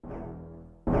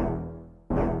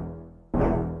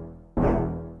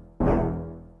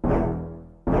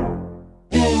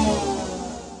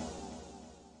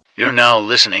You're now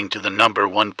listening to the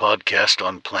 #1 podcast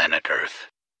on planet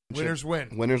Earth. Winners win.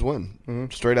 Winners win.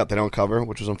 Mm-hmm. Straight up, they don't cover,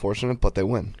 which is unfortunate, but they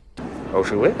win. Oh,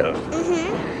 she will? Mm-hmm.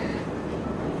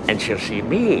 And she'll see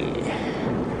me,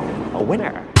 a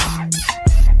winner.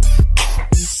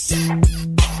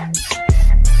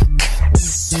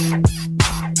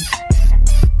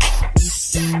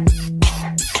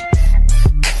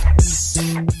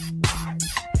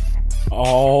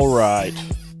 All right.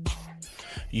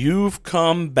 You've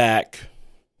come back.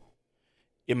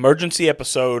 Emergency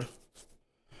episode.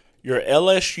 Your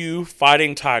LSU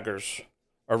Fighting Tigers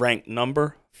are ranked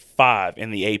number 5 in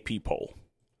the AP poll.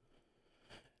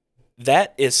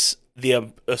 That is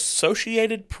the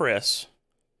Associated Press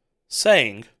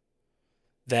saying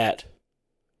that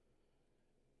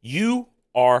you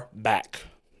are back.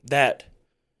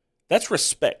 That's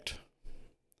respect.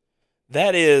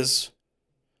 That is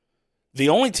the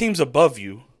only teams above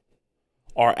you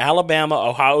are Alabama,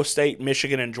 Ohio State,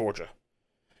 Michigan, and Georgia.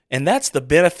 And that's the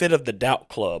benefit of the doubt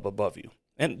club above you.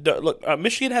 And look,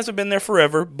 Michigan hasn't been there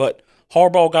forever, but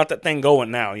Harbaugh got that thing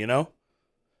going now, you know?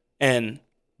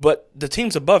 But the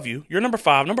teams above you, you're number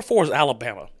 5. Number 4 is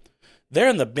Alabama. They're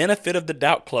in the benefit of the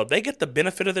doubt club. They get the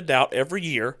benefit of the doubt every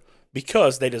year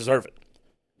because they deserve it.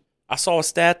 I saw a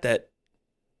stat that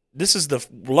this is the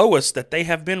lowest that they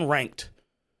have been ranked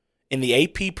in the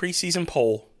AP preseason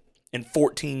poll in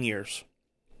 14 years.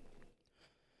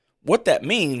 What that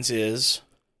means is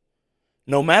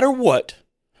no matter what,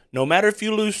 no matter if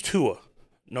you lose Tua,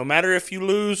 no matter if you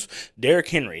lose Derrick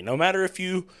Henry, no matter if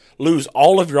you lose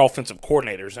all of your offensive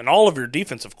coordinators and all of your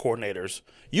defensive coordinators,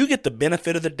 you get the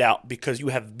benefit of the doubt because you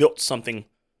have built something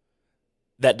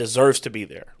that deserves to be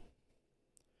there.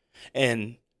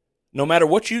 And no matter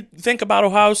what you think about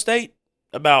Ohio State,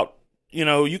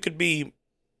 you could be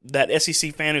that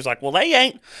SEC fan who's like, well, they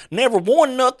ain't never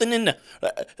won nothing they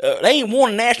ain't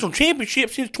won a national championship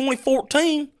since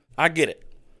 2014. I get it.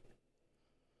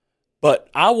 But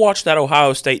I watched that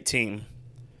Ohio State team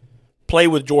play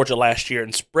with Georgia last year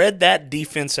and spread that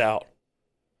defense out,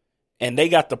 and they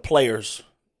got the players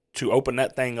to open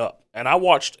that thing up. And I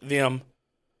watched them.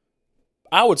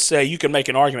 I would say you can make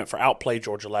an argument for outplay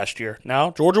Georgia last year.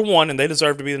 Now, Georgia won, and they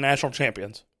deserve to be the national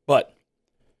champions. But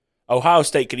Ohio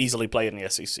State could easily play in the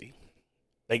SEC.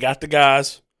 They got the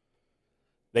guys.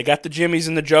 They got the Jimmies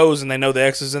and the Joes, and they know the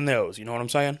X's and the O's. You know what I'm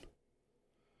saying?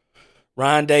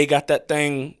 Ryan Day got that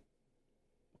thing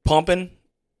pumping.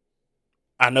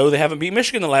 I know they haven't beat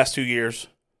Michigan the last 2 years,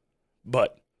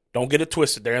 but don't get it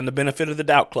twisted. They're in the benefit of the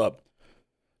doubt club.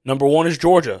 Number 1 is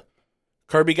Georgia.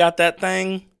 Kirby got that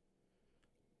thing.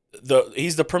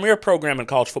 He's the premier program in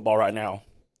college football right now.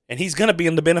 And he's going to be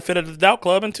in the benefit of the doubt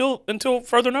club until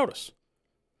further notice.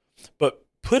 But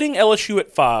putting LSU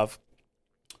at 5,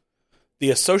 the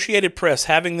Associated Press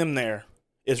having them there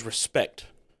is respect.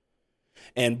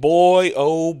 And boy,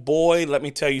 oh boy, let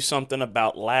me tell you something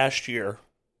about last year.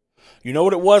 You know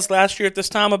what it was last year at this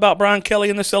time about Brian Kelly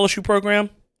and this LSU program?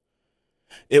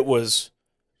 It was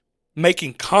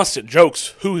making constant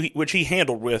jokes, which he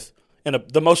handled with in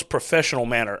the most professional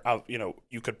manner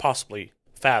you could possibly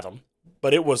fathom.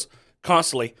 But it was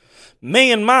constantly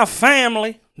me and my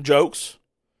family jokes.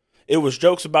 It was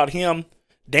jokes about him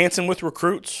dancing with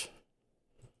recruits.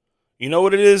 You know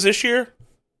what it is this year?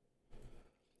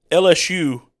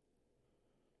 LSU,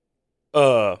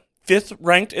 5th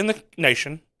ranked in the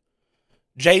nation.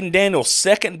 Jaden Daniels,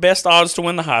 2nd best odds to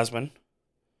win the Heisman.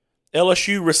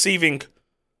 LSU receiving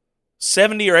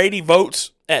 70 or 80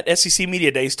 votes at SEC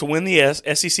Media Days to win the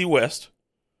SEC West.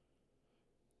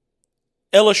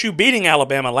 LSU beating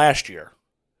Alabama last year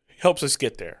helps us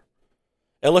get there.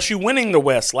 LSU winning the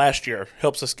West last year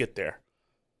helps us get there.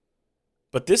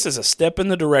 But this is a step in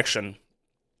the direction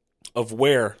of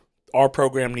where our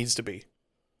program needs to be.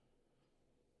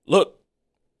 Look,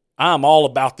 I'm all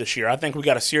about this year. I think we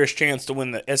got a serious chance to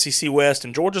win the SEC West,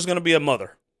 and Georgia's going to be a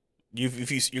mother. You're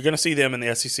going to see them in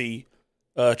the SEC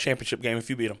championship game if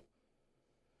you beat them.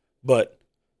 But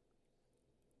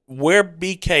where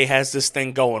BK has this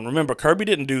thing going, remember, Kirby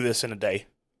didn't do this in a day.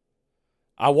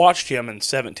 I watched him in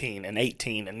 17 and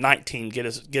 18 and 19 get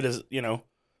his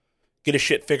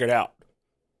shit figured out.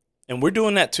 And we're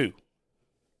doing that too.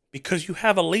 Because you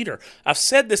have a leader. I've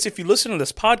said this, if you listen to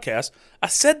this podcast, I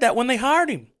said that when they hired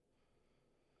him.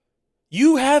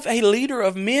 You have a leader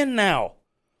of men now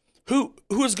who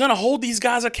is going to hold these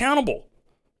guys accountable.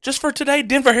 Just for today,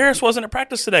 Denver Harris wasn't at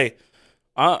practice today.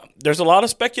 There's a lot of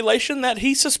speculation that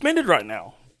he's suspended right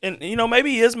now. And,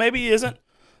 maybe he is, maybe he isn't.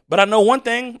 But I know one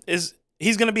thing is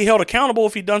he's going to be held accountable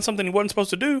if he'd done something he wasn't supposed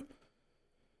to do.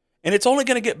 And it's only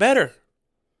going to get better.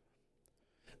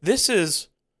 This is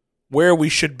where we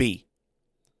should be.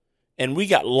 And we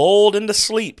got lulled into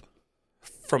sleep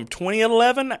from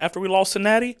 2011 after we lost to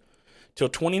Natty till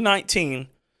 2019.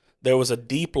 There was a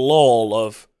deep lull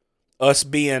of us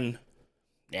being,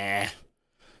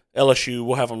 LSU,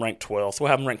 we'll have them ranked 12th. We'll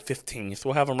have them ranked 15th.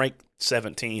 We'll have them ranked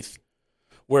 17th.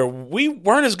 Where we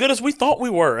weren't as good as we thought we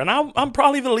were. And I'm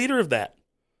probably the leader of that.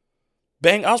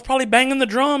 I was probably banging the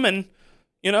drum and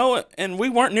we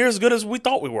weren't near as good as we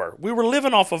thought we were. We were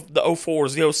living off of the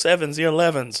 04s, the 07s, the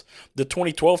 11s, the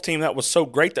 2012 team that was so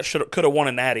great that could have won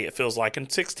a Natty, it feels like.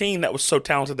 And 16 that was so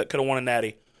talented that could have won a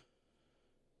Natty.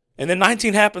 And then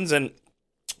 19 happens and,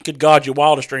 good God, your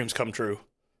wildest dreams come true.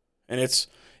 And it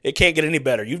can't get any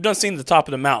better. You've done seen the top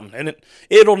of the mountain, and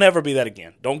it'll never be that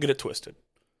again. Don't get it twisted.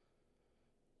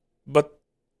 But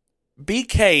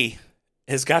BK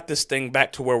has got this thing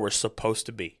back to where we're supposed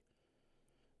to be.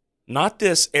 Not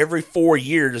this every 4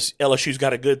 years LSU's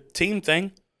got a good team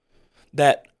thing.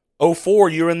 That 04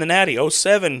 you're in the Natty,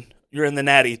 07 you're in the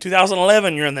Natty,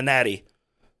 2011 you're in the Natty.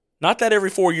 Not that every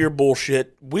 4 year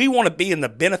bullshit. We want to be in the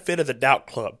benefit of the doubt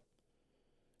club.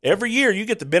 Every year you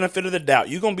get the benefit of the doubt.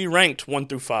 You're going to be ranked 1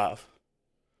 through 5.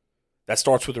 That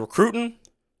starts with recruiting.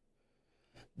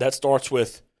 That starts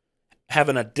with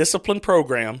having a disciplined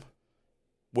program,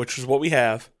 which is what we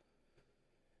have.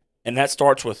 And that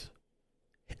starts with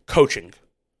coaching.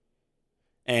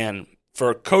 And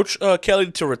for Coach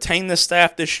Kelly to retain this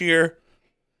staff this year,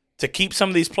 to keep some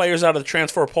of these players out of the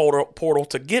transfer portal,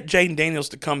 to get Jaden Daniels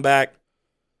to come back,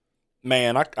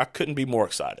 man, I couldn't be more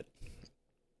excited.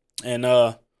 And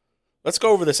let's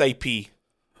go over this AP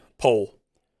poll.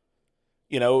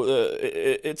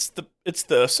 It's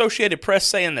the Associated Press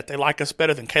saying that they like us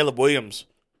better than Caleb Williams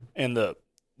and the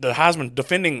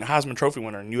defending Heisman Trophy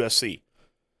winner in USC.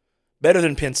 Better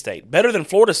than Penn State. Better than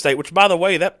Florida State, which, by the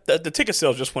way, the ticket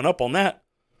sales just went up on that.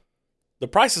 The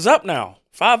price is up now.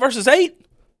 5 versus 8.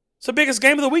 It's the biggest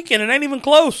game of the weekend. It ain't even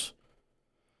close.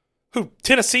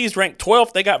 Tennessee's ranked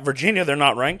 12th. They got Virginia. They're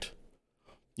not ranked.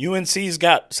 UNC's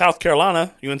got South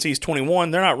Carolina. UNC's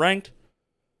 21. They're not ranked.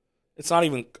 It's not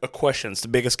even a question. It's the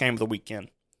biggest game of the weekend.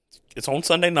 It's on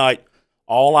Sunday night.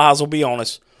 All eyes will be on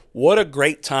us. What a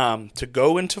great time to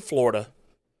go into Florida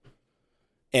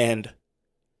and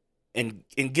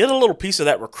get a little piece of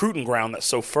that recruiting ground that's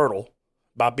so fertile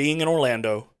by being in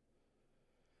Orlando.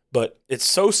 But it's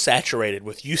so saturated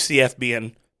with UCF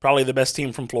being probably the best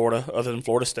team from Florida other than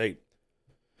Florida State.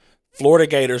 Florida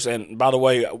Gators, and by the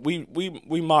way,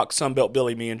 we mock Sunbelt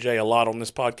Billy, me and Jay, a lot on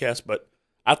this podcast, but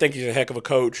I think he's a heck of a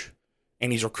coach,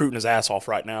 and he's recruiting his ass off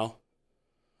right now.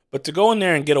 But to go in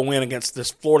there and get a win against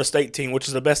this Florida State team, which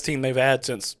is the best team they've had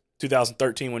since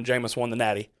 2013 when Jameis won the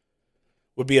Natty,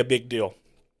 would be a big deal.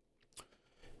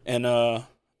 And I'm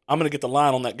going to get the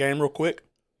line on that game real quick.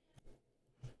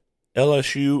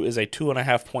 LSU is a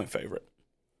 2.5-point favorite.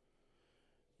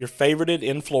 You're favorited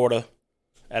in Florida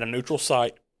at a neutral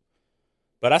site.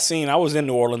 But I was in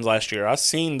New Orleans last year. I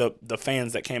seen the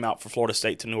fans that came out for Florida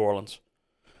State to New Orleans.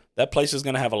 That place is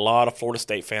going to have a lot of Florida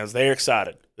State fans. They're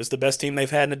excited. It's the best team they've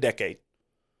had in a decade.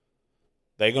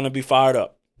 They're going to be fired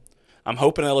up. I'm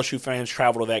hoping LSU fans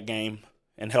travel to that game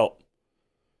and help,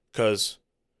 because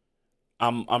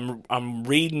I'm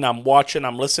reading, I'm watching,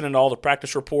 I'm listening to all the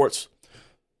practice reports.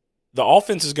 The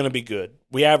offense is going to be good.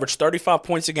 We averaged 35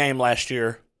 points a game last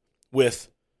year with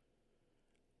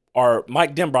our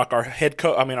Mike Denbrock,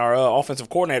 our offensive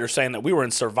coordinator, saying that we were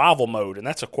in survival mode, and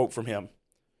that's a quote from him.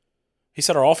 He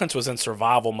said our offense was in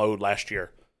survival mode last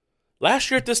year.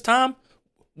 Last year at this time,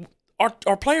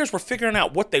 our players were figuring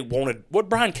out what they wanted, what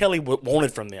Brian Kelly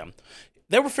wanted from them.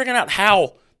 They were figuring out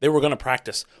how they were going to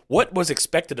practice, what was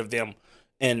expected of them,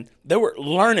 and they were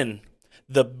learning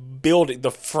the building,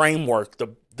 the framework, the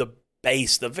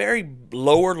base, the very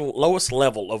lowest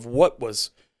level of what was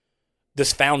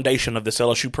this foundation of this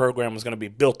LSU program was going to be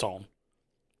built on.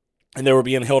 And they were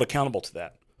being held accountable to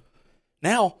that.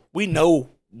 Now we know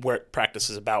what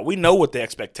practice is about. We know what the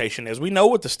expectation is. We know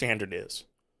what the standard is.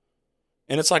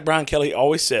 And it's like Brian Kelly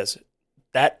always says,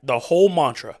 that the whole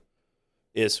mantra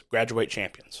is graduate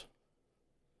champions.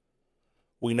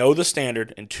 We know the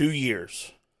standard in 2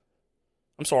 years.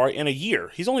 In a year.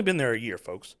 He's only been there a year,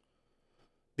 folks.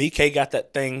 BK got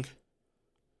that thing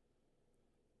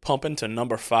pumping to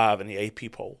number 5 in the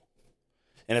AP poll.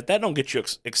 And if that don't get you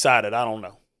excited, I don't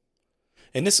know.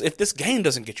 And if this game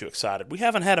doesn't get you excited, we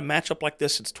haven't had a matchup like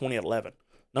this since 2011.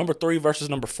 Number 3 versus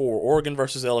number 4, Oregon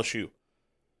versus LSU.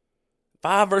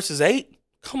 5 versus 8?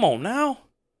 Come on now.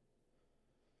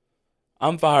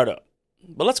 I'm fired up.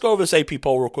 But let's go over this AP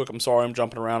poll real quick. I'm sorry, I'm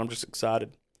jumping around. I'm just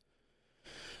excited.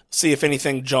 See if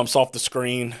anything jumps off the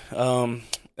screen.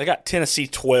 They got Tennessee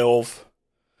 12.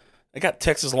 They got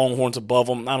Texas Longhorns above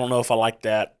them. I don't know if I like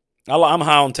that. I'm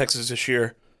high on Texas this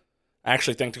year. I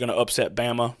actually think they're going to upset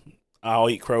Bama. I'll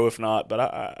eat crow if not, but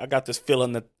I got this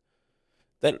feeling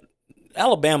that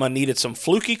Alabama needed some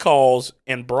fluky calls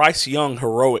and Bryce Young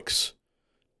heroics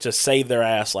to save their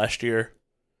ass last year.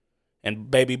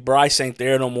 And baby, Bryce ain't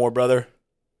there no more, brother.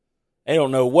 They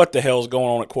don't know what the hell's going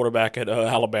on at quarterback at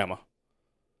Alabama.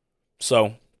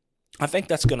 So I think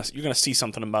you're gonna see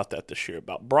something about that this year.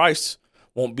 About Bryce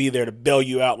won't be there to bail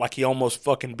you out like he almost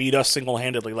fucking beat us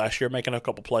single-handedly last year, making a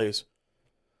couple plays.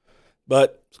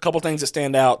 But a couple things that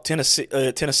stand out.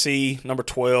 Tennessee, number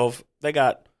 12. They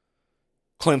got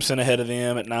Clemson ahead of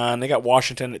them at 9. They got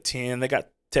Washington at 10. They got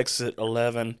Texas at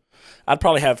 11. I'd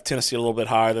probably have Tennessee a little bit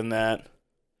higher than that.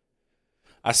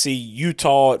 I see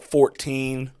Utah at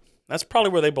 14. That's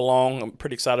probably where they belong. I'm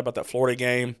pretty excited about that Florida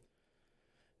game.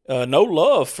 No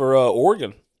love for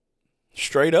Oregon.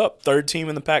 Straight up, third team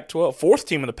in the Pac-12. Fourth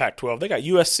team in the Pac-12. They got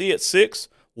USC at 6.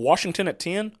 Washington at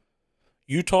 10.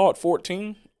 Utah at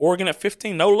 14. Oregon at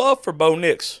 15. No love for Bo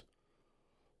Nix.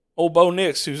 Old Bo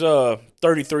Nix, who's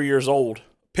 33 years old.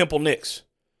 Pimple Nix.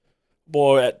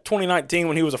 Boy, at 2019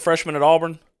 when he was a freshman at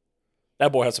Auburn,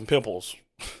 that boy had some pimples.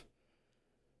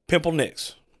 Pimple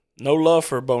Nix. No love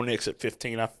for Bo Nix at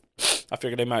 15. I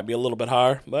figured they might be a little bit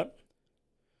higher, but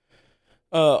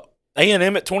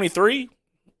A&M at 23.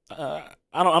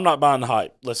 I'm not buying the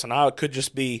hype. Listen, I could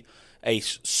just be a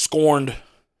scorned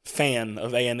fan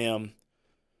of A&M.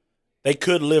 They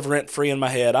could live rent-free in my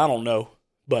head. I don't know.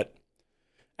 But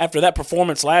after that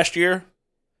performance last year,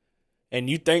 and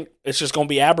you think it's just going to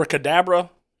be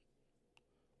abracadabra,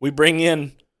 we bring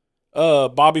in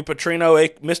Bobby Petrino,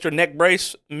 Mr. Neck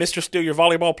Brace, Mr. Steal Your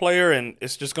Volleyball Player, and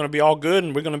it's just going to be all good,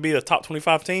 and we're going to be the top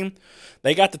 25 team.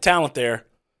 They got the talent there.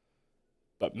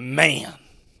 But, man,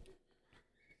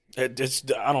 it's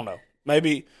I don't know.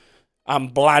 Maybe I'm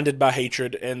blinded by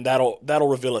hatred, and that'll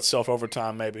reveal itself over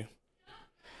time, maybe.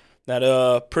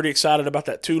 Pretty excited about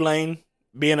that Tulane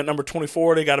being at number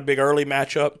 24. They got a big early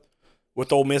matchup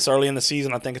with Ole Miss early in the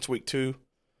season. I think it's week 2.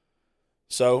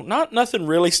 So nothing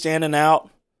really standing out.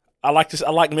 I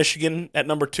like Michigan at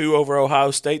number 2 over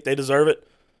Ohio State. They deserve it.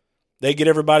 They get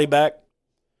everybody back.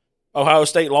 Ohio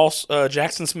State lost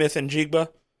Jackson Smith and Jigba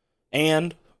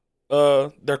and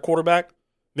their quarterback.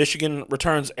 Michigan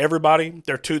returns everybody.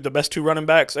 They're the best 2 running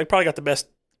backs. They probably got the best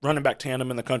running back tandem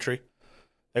in the country.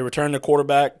 They return their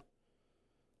quarterback.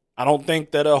 I don't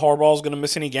think that Harbaugh's going to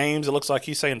miss any games. It looks like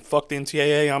he's saying, fuck the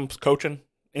NCAA, I'm coaching.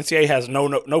 NCAA has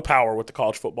no power with the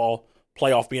college football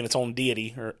playoff being its own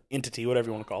deity or entity, whatever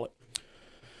you want to call it.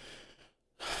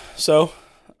 So,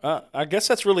 I guess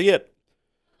that's really it.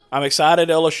 I'm excited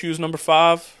LSU's number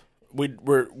 5.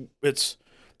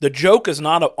 The joke is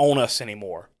not on us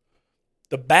anymore.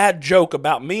 The bad joke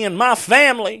about me and my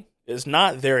family is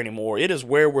not there anymore. It is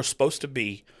where we're supposed to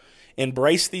be.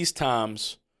 Embrace these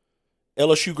times.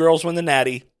 LSU girls win the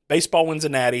Natty. Baseball wins the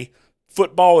Natty.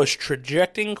 Football is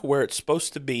trajecting where it's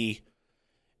supposed to be.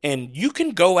 And you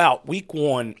can go out week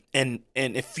 1 and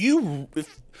if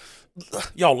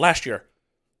y'all, last year,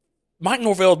 Mike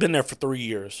Norvell had been there for 3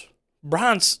 years.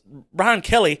 Brian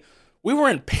Kelly, we were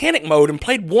in panic mode and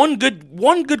played one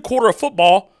good quarter of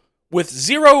football with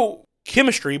zero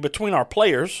chemistry between our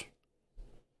players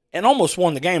and almost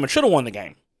won the game and should have won the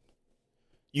game.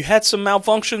 You had some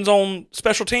malfunctions on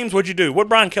special teams. What'd you do? What'd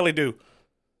Brian Kelly do?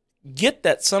 Get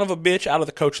that son of a bitch out of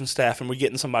the coaching staff and we're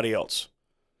getting somebody else.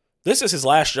 This is his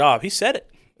last job. He said it.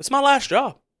 It's my last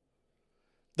job.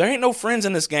 There ain't no friends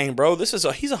in this game, bro. He's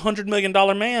a $100 million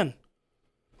man.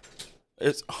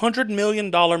 It's a $100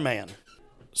 million man.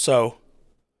 So,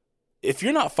 if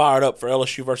you're not fired up for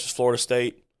LSU versus Florida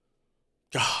State,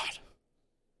 God,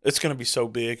 it's going to be so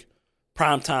big.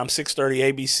 Primetime,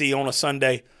 6:30 ABC on a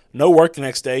Sunday. No work the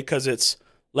next day because it's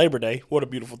Labor Day. What a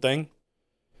beautiful thing.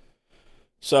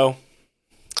 So,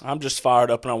 I'm just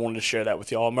fired up, and I wanted to share that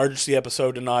with y'all. Emergency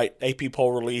episode tonight. AP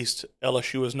poll released.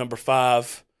 LSU is number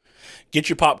 5. Get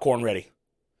your popcorn ready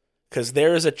because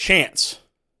there is a chance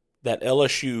that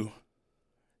LSU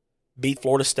beat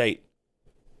Florida State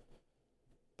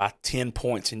by 10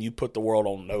 points, and you put the world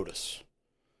on notice.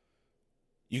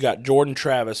 You got Jordan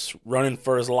Travis running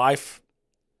for his life.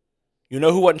 You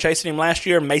know who wasn't chasing him last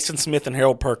year? Mason Smith and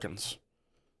Harold Perkins.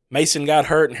 Mason got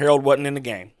hurt, and Harold wasn't in the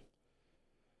game.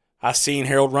 I seen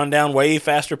Harold run down way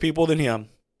faster people than him.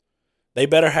 They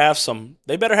better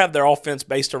have their offense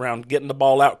based around getting the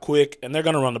ball out quick, and they're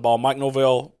going to run the ball. Mike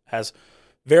Norvell has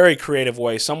very creative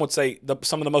ways. Some would say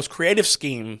some of the most creative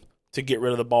scheme to get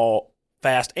rid of the ball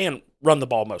fast and run the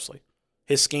ball mostly.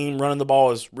 His scheme running the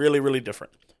ball is really, really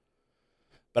different.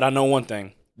 But I know one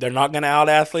thing. They're not going to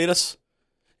out-athlete us,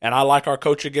 and I like our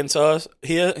coach against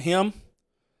him.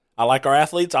 I like our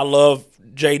athletes. I love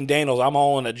Jaden Daniels. I'm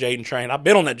all on that Jaden train. I've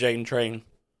been on that Jaden train.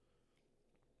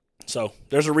 So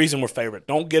there's a reason we're favorite.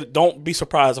 Don't be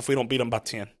surprised if we don't beat them by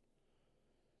 10.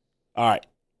 All right.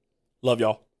 Love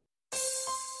y'all.